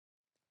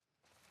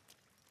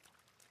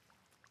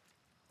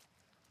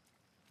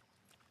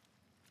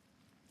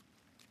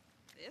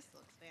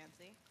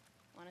see.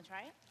 Want to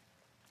try it?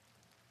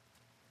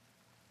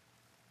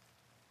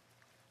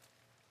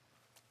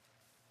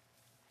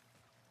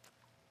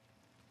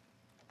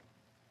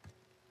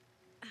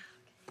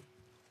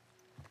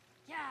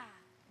 Yeah!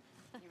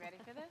 You ready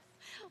for this?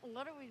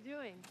 What are we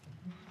doing?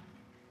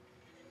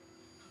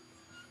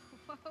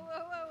 Whoa, whoa,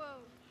 whoa, whoa.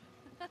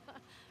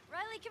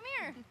 Riley, come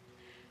here!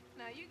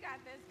 No, you got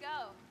this.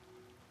 Go.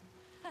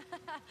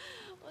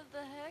 What the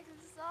heck?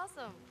 This is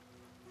awesome.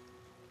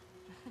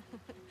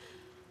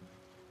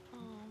 Oh,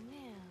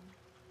 man.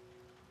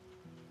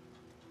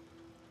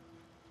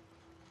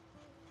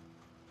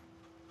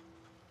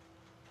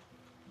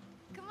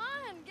 Come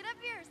on, get up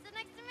here, sit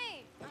next to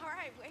me. All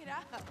right, wait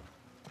up.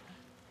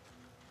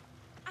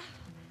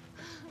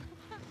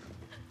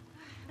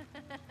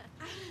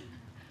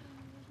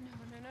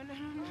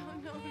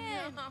 No,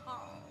 man. no.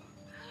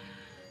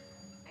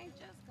 I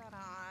just got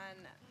on.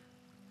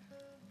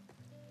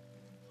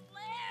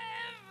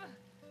 Live!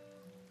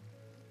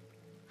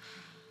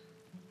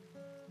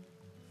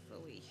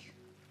 Phooey.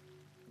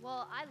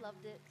 Well, I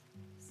loved it,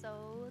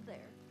 so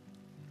there.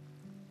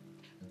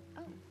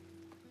 Oh.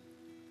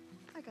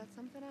 I got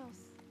something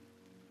else.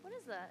 What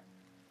is that?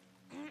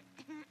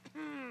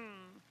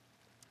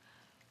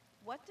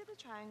 What did the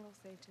triangle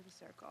say to the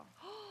circle?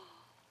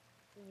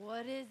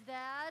 What is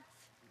that?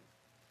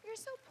 You're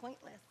so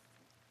pointless.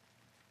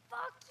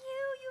 Fuck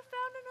you! You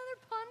found another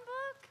pun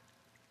book?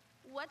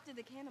 What did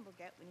the cannibal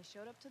get when he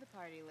showed up to the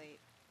party late?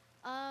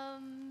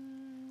 A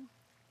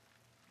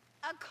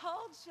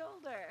cold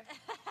shoulder.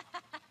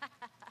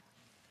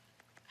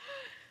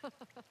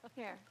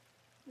 Here,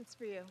 it's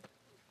for you.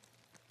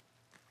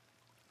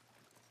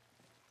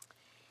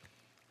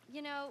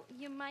 You know,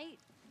 you might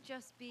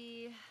just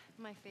be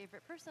my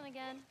favorite person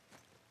again.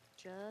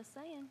 Just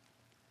saying.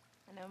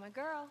 I know my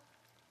girl.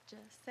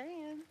 Just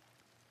saying.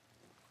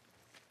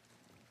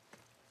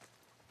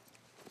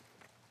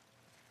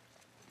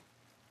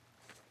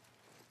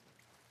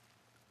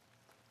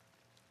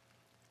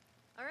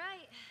 All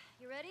right,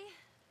 you ready?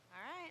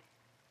 All right.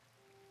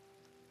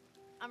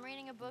 I'm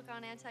reading a book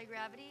on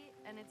anti-gravity,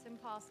 and it's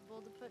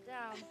impossible to put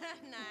down.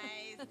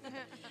 Nice.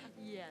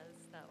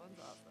 Yes, that one's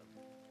awesome.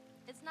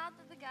 It's not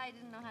that the guy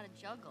didn't know how to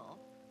juggle.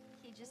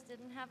 He just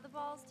didn't have the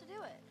balls to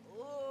do it.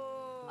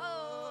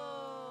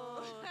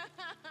 Oh.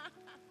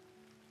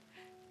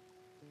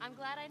 I'm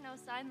glad I know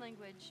sign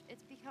language.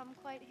 It's become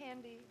quite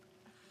handy.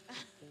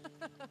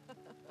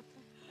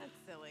 That's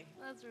silly.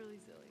 That's really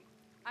silly.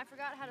 I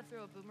forgot how to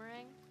throw a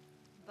boomerang,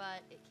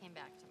 but it came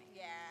back to me.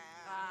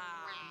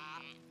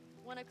 Yeah.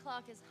 When a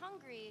clock is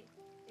hungry,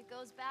 it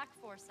goes back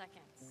 4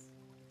 seconds.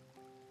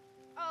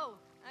 Oh,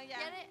 Yeah.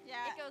 get it?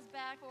 Yeah. It goes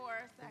back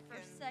 4 seconds.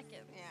 for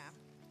seconds. Yeah.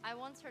 I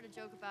once heard a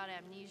joke about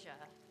amnesia,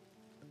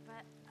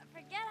 but I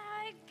forget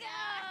how it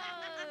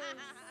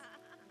goes.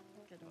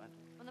 Good one.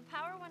 When the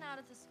power went out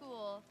at the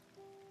school,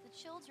 the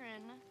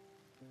children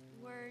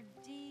were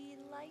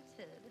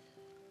delighted.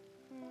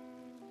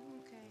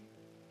 Okay.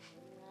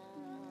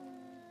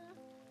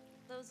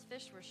 Those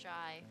fish were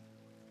shy.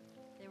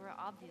 They were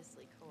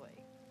obviously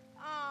coy.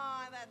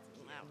 Aw, that's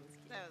cute. That was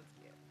cute. That was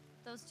cute.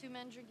 Those 2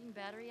 men drinking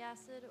battery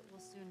acid will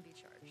soon be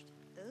charged.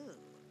 Ooh,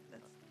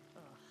 that's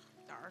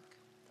dark.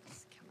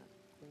 That's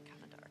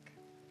kind of dark.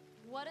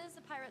 What is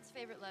a pirate's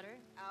favorite letter?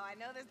 Oh, I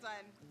know this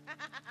one.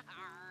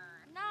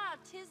 Nah,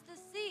 'tis the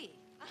sea.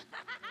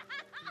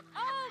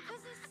 Oh,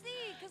 'cause the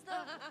sea, 'cause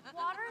the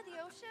water, the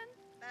ocean?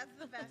 That's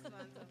the best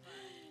one so far.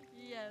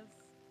 Yes,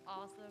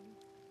 awesome.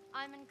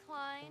 I'm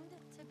inclined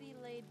to be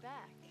laid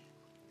back.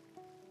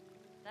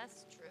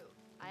 That's true.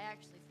 I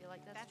actually feel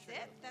like that's true.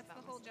 That's it? That's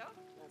the whole joke?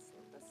 That's the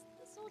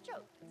whole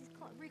joke. He's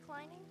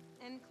reclining.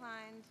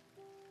 Inclined.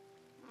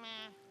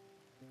 Meh.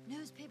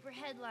 Newspaper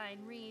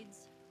headline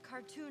reads,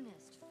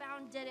 "Cartoonist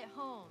found dead at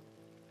home.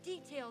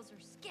 Details are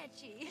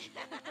sketchy."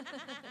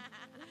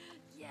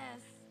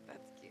 Yes.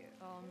 That's cute.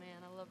 Oh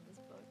man, I love this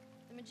book.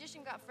 The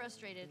magician got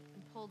frustrated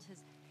and pulled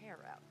his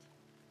hair out.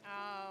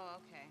 Oh,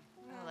 okay.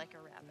 Oh, like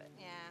a rabbit.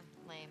 Yeah.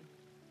 Lame.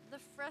 The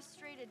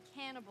frustrated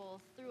cannibal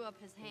threw up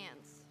his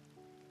hands.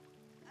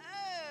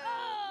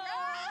 Oh!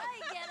 I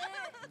get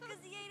it!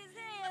 Because he ate his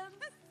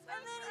hands, and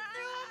then he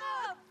threw them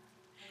up!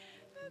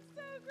 That's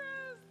so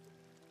gross.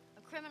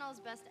 A criminal's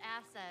best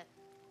asset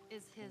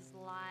is his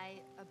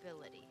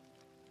liability.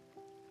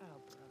 Oh,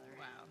 brother.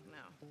 Wow,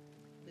 no.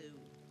 Boo.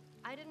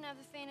 I didn't have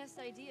the faintest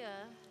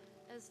idea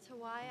as to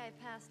why I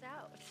passed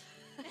out.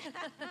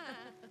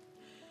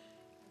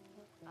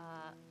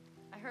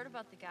 I heard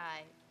about the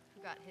guy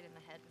who got hit in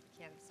the head with a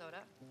can of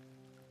soda.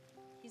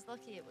 He's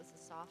lucky it was a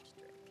soft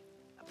drink.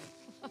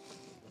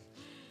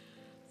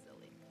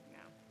 Silly.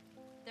 Yeah.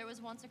 There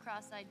was once a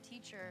cross-eyed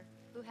teacher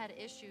who had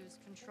issues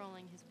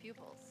controlling his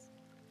pupils.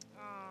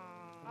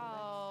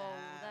 Oh,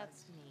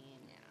 That's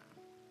mean. Yeah.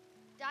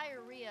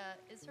 Diarrhea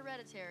is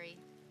hereditary.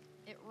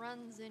 It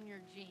runs in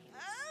your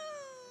genes.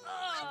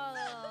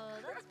 Oh,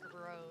 That's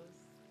gross,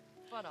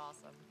 but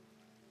awesome.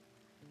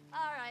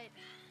 All right,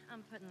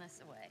 I'm putting this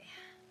away.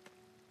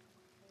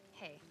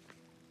 Hey,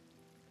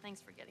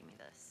 thanks for getting me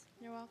this.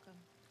 You're welcome.